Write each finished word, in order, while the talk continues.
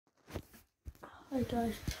Hi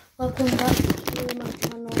guys, welcome back to my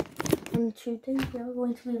channel, and today we are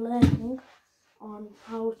going to be learning on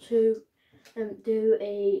how to do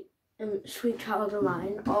a Sweet Child O'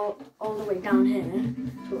 Mine all the way down here,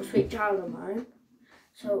 so Sweet Child O' Mine.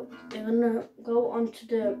 So you're going to go on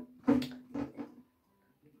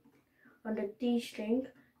the D string,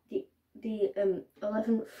 the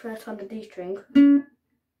 11th fret on the D string,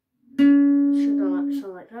 should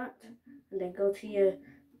sound like that, and then go to your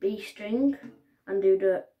B string and do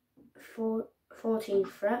the 14th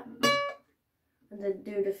fret, and then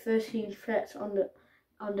do the 13th fret on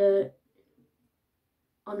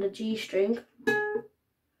the G string,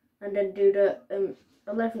 and then do the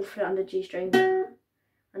 11th fret on the G string,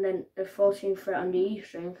 and then the 14th fret on the E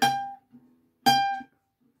string,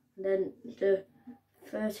 and then the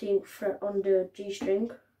 13th fret on the G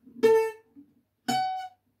string,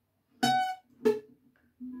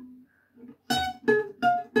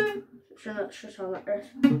 should sound like this.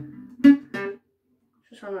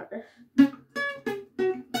 Should sound like this.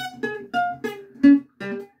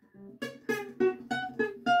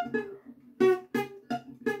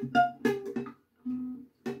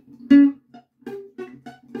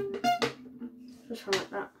 Just sound like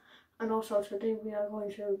that. And also today we are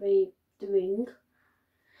going to be doing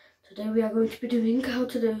today we're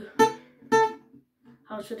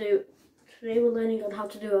learning on how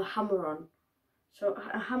to do a hammer-on. So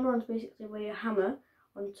a hammer-on is basically where you hammer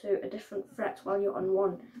onto a different fret while you're on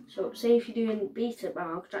one. So say if you're doing Beat It by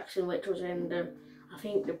Michael Jackson, which was in I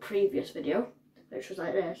think the previous video, which was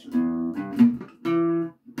like this.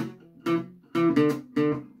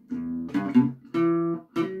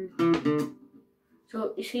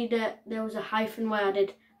 So you see that there was a hyphen where I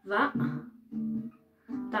did that.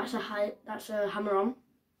 That's a hammer-on.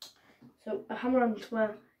 So a hammer-on is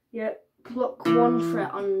where you pluck one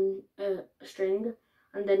fret on a string,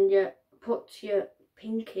 and then you put your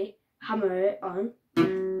pinky, hammer it on.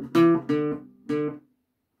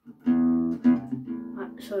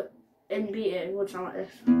 So in Beat It would sound like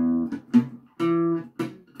this.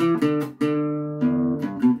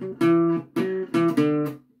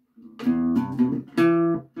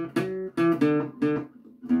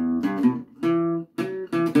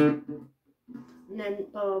 And then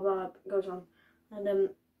blah blah blah goes on.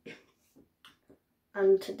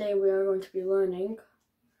 And today we are going to be learning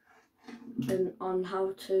on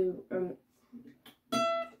how to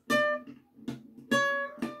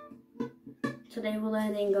today we're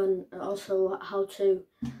learning on also how to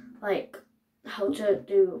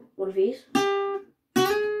do one of these.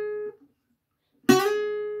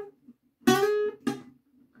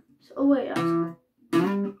 So, oh wait,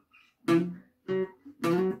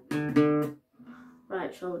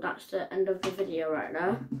 right, so that's the end of the video right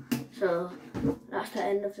now. So that's the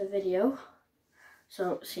end of the video.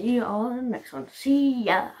 So see you all in the next one. See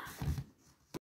ya!